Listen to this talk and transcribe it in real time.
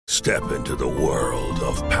Step into the world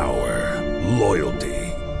of power, loyalty,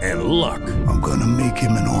 and luck. I'm gonna make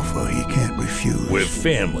him an offer he can't refuse. With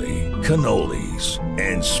family, cannolis,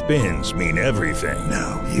 and spins mean everything.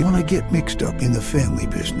 Now, you wanna get mixed up in the family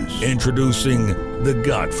business. Introducing The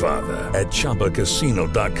Godfather at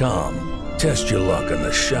ChumbaCasino.com. Test your luck in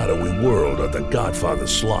the shadowy world of The Godfather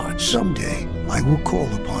slot. Someday, I will call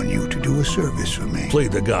upon you to do a service for me. Play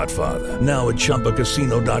The Godfather now at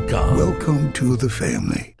ChumbaCasino.com. Welcome to the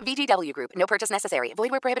family. VGW Group. No purchase necessary. Void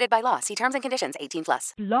where prohibited by law. See terms and conditions.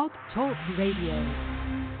 18+. Blog Talk Radio.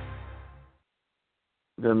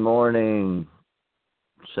 Good morning.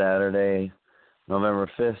 Saturday, November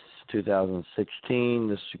 5th, 2016.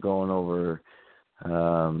 This is going over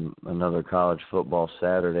another college football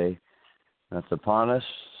Saturday that's upon us.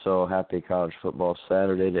 So happy College Football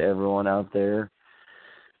Saturday to everyone out there.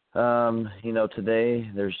 Today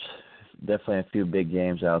there's definitely a few big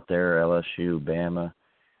games out there. LSU-Bama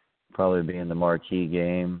probably being the marquee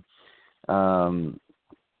game. But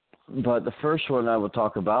the first one I will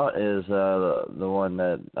talk about is the one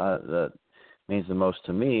that means the most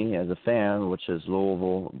to me as a fan, which is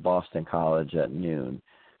Louisville-Boston College at noon.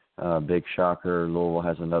 Big shocker, Louisville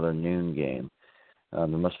has another noon game. There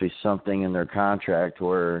must be something in their contract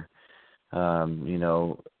where, when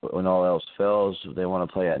all else fails, they want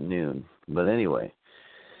to play at noon. But anyway,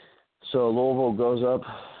 so Louisville goes up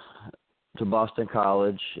to Boston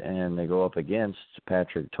College, and they go up against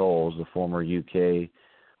Patrick Towles, the former UK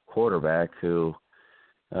quarterback who,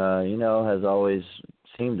 has always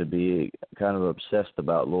seemed to be kind of obsessed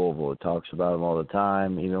about Louisville. He talks about him all the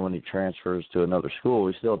time. Even when he transfers to another school,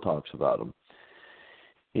 he still talks about him.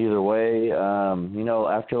 Either way,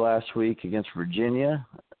 after last week against Virginia,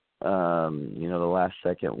 the last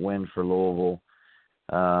second win for Louisville,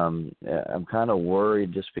 I'm kind of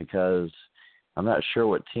worried just because I'm not sure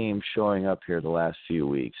what team's showing up here the last few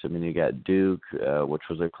weeks. I mean, you got Duke, which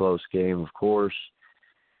was a close game, of course,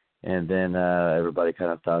 and then everybody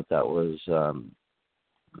kind of thought that was,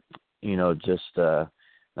 just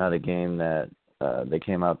not a game that they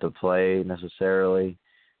came out to play necessarily.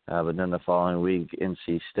 But then the following week,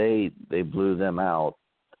 NC State, they blew them out.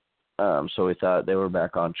 So we thought they were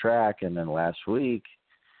back on track. And then last week,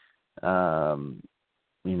 the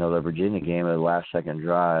Virginia game, a last-second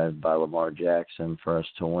drive by Lamar Jackson for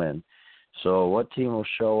us to win. So what team will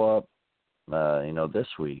show up, this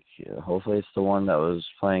week? Hopefully it's the one that was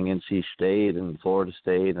playing NC State and Florida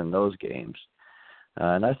State and those games.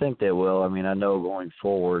 And I think they will. I mean, I know going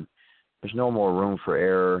forward, there's no more room for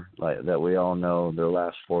error. Like that, we all know their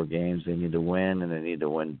last 4 games they need to win, and they need to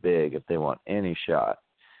win big if they want any shot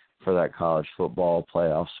for that college football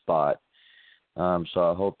playoff spot. So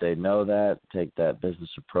I hope they know that, take that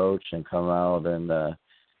business approach, and come out, and that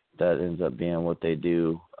ends up being what they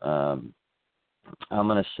do. I'm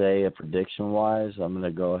going to say, prediction-wise, I'm going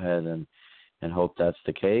to go ahead and hope that's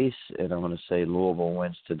the case, and I'm going to say Louisville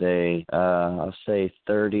wins today. I'll say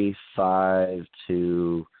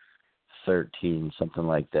 35-13, something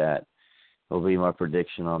like that will be my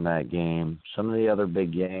prediction on that game. Some of the other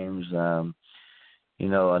big games, I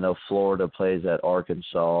know Florida plays at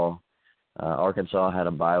Arkansas. Arkansas had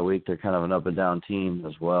a bye week. They're kind of an up-and-down team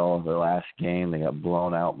as well. Their last game, they got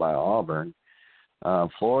blown out by Auburn.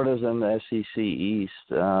 Florida's in the SEC East.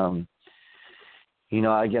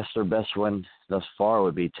 I guess their best win thus far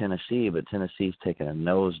would be Tennessee, but Tennessee's taken a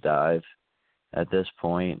nosedive at this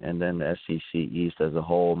point. And then the SEC East as a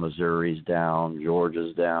whole, Missouri's down,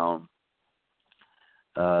 Georgia's down,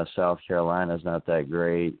 South Carolina's not that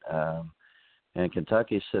great, and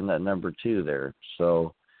Kentucky's sitting at number 2 there.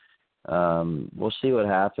 So we'll see what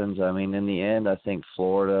happens. I mean, in the end, I think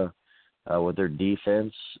Florida, with their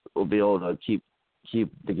defense, will be able to keep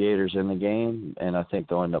the Gators in the game, and I think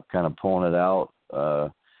they'll end up kind of pulling it out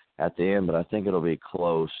at the end, but I think it'll be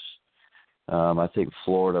close. I think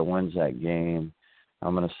Florida wins that game.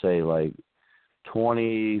 I'm going to say like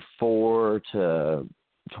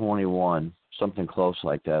 24-21, something close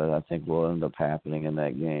like that, I think will end up happening in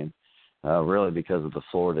that game, really because of the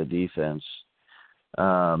Florida defense.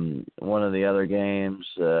 One of the other games,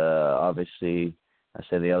 obviously, I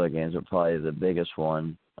say the other games are probably the biggest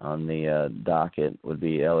one on the docket would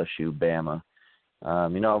be LSU-Bama.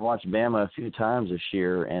 I've watched Bama a few times this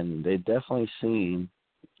year, and they definitely seem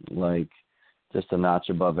like just a notch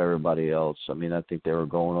above everybody else. I mean, I think they were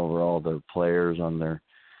going over all the players on their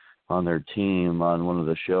team on one of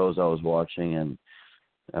the shows I was watching, and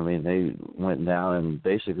I mean, they went down and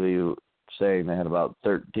basically saying they had about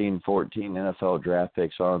 13, 14 NFL draft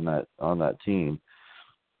picks on that team.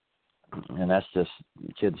 And that's just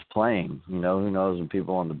kids playing, who knows, and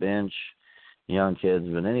people on the bench, young kids.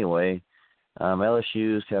 But anyway,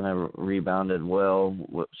 LSU's kind of rebounded well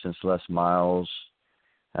since Les Miles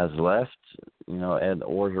has left. Ed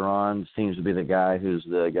Orgeron seems to be the guy who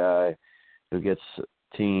gets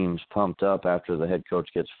teams pumped up after the head coach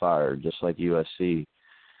gets fired, just like USC.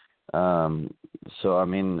 I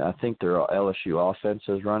think their LSU offense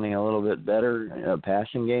is running a little bit better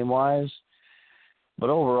passing game-wise. But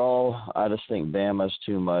overall, I just think Bama's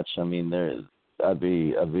too much. I'd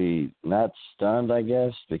be not stunned, I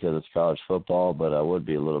guess, because it's college football, but I would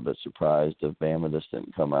be a little bit surprised if Bama just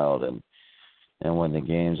didn't come out and win the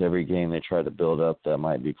games. Every game they try to build up that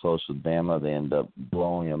might be close with Bama, they end up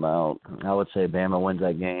blowing them out. I would say Bama wins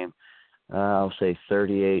that game. I'll say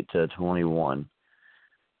 38-21.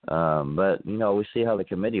 But, we see how the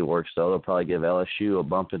committee works, though. They'll probably give LSU a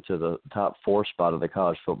bump into the top 4 spot of the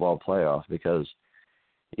college football playoff, because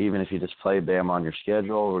even if you just play Bama on your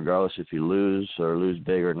schedule, regardless if you lose or lose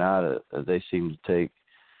big or not, they seem to take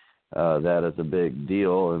that as a big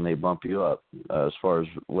deal, and they bump you up as far as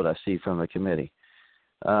what I see from the committee.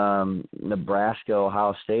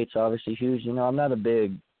 Nebraska-Ohio State's obviously huge. I'm not a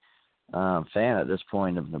big fan at this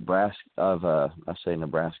point of Nebraska.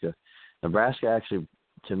 Nebraska. Nebraska actually,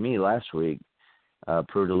 to me, last week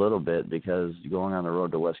proved a little bit, because going on the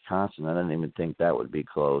road to Wisconsin, I didn't even think that would be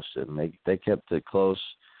close, and they kept it close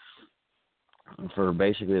for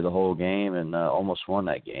basically the whole game and almost won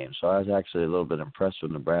that game. So I was actually a little bit impressed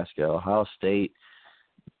with Nebraska. Ohio State,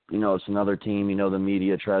 it's another team. The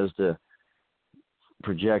media tries to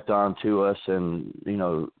project onto us and,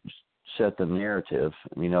 set the narrative,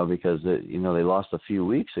 because, they lost a few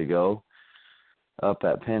weeks ago up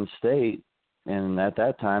at Penn State. And at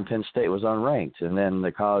that time, Penn State was unranked. And then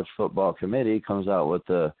the College Football Committee comes out with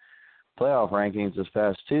the playoff rankings this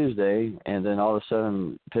past Tuesday, and then all of a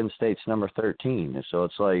sudden Penn State's number 13. And so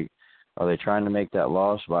it's like, are they trying to make that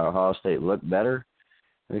loss by Ohio State look better?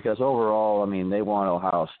 Because overall, they want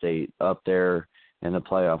Ohio State up there in the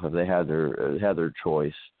playoff if they had their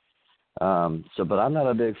choice. But I'm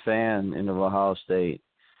not a big fan of Ohio State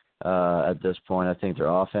at this point. I think their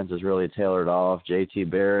offense is really tailored off. J.T.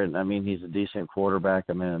 Barrett, he's a decent quarterback.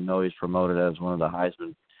 I know he's promoted as one of the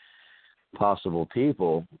Heisman possible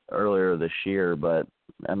people earlier this year, but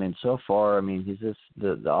so far, he's just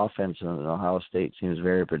the offense in Ohio State seems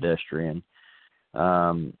very pedestrian.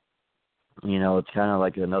 It's kind of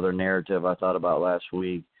like another narrative I thought about last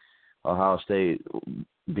week. Ohio State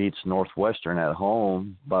beats Northwestern at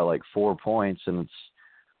home by like 4 points, and it's,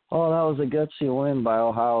 that was a gutsy win by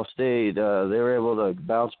Ohio State. They were able to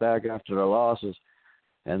bounce back after their losses,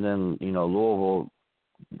 and then Louisville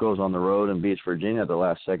goes on the road and beats Virginia at the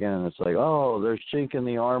last second, and it's like, there's chink in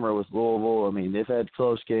the armor with Louisville. they've had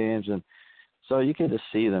close games, and so you can just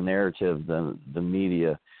see the narrative the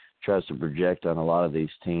media tries to project on a lot of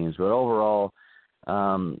these teams. But overall,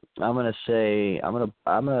 I'm gonna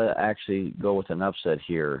actually go with an upset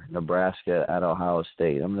here. Nebraska at Ohio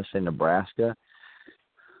State. I'm gonna say Nebraska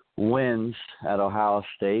wins at Ohio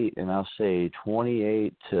State, and I'll say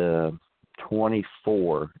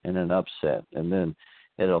 28-24 in an upset, and then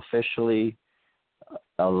it'll officially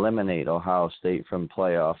eliminate Ohio State from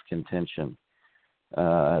playoff contention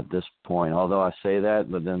at this point. Although I say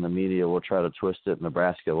that, but then the media will try to twist it.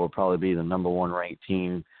 Nebraska will probably be the number 1 ranked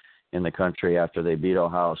team in the country after they beat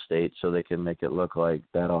Ohio State, so they can make it look like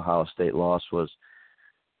that Ohio State loss was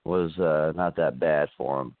not that bad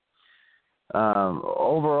for them.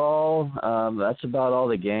 Overall, that's about all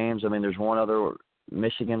the games. There's one other.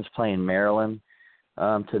 Michigan's playing Maryland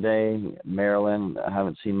today. Maryland, I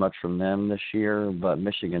haven't seen much from them this year, but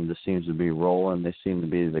Michigan just seems to be rolling. They seem to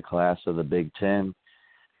be the class of the Big Ten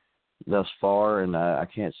thus far, and I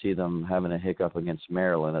can't see them having a hiccup against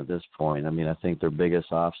Maryland at this point. I think their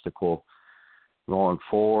biggest obstacle going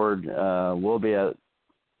forward will be at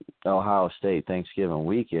Ohio State Thanksgiving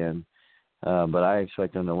weekend, but I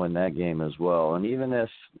expect them to win that game as well. And even if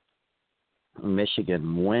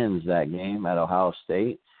Michigan wins that game at Ohio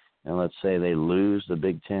State, and let's say they lose the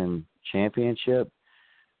Big Ten championship,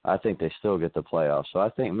 I think they still get the playoffs. So I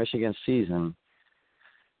think Michigan's season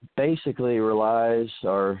basically relies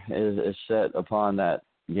or is set upon that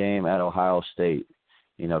game at Ohio State,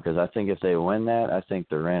 because I think if they win that, I think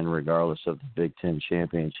they're in regardless of the Big Ten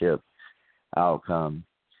championship outcome.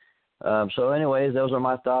 So anyways, those are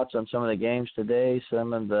my thoughts on some of the games today,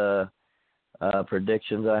 some of the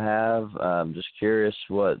predictions I have. I'm just curious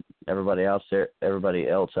what everybody else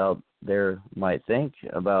out there might think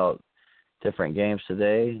about different games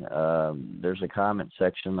today. There's a comment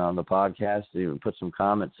section on the podcast. You can put some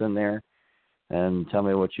comments in there and tell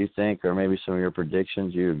me what you think, or maybe some of your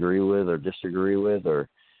predictions you agree with or disagree with, or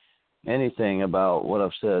anything about what I've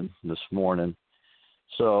said this morning.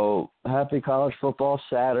 So happy college football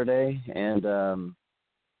Saturday, and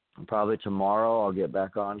probably tomorrow I'll get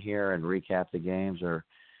back on here and recap the games or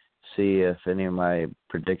see if any of my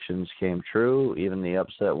predictions came true, even the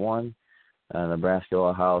upset one,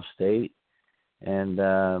 Nebraska-Ohio State.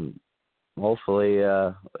 And hopefully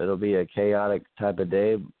it'll be a chaotic type of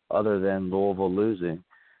day other than Louisville losing.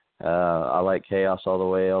 I like chaos all the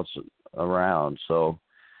way else around. So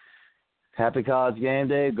happy college game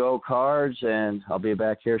day, go Cards, and I'll be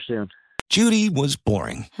back here soon. Judy was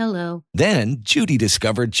boring. Hello. Then Judy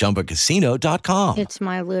discovered ChumbaCasino.com. It's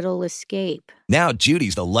my little escape. Now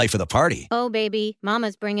Judy's the life of the party. Oh, baby,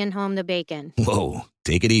 mama's bringing home the bacon. Whoa,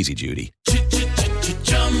 take it easy, Judy.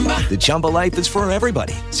 The Chumba life is for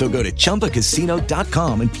everybody. So go to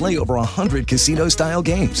ChumbaCasino.com and play over 100 casino-style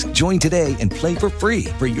games. Join today and play for free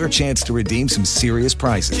for your chance to redeem some serious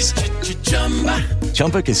prizes.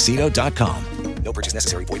 ChumbaCasino.com. No purchase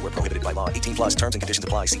necessary. Void where prohibited by law. 18+ terms and conditions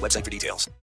apply. See website for details.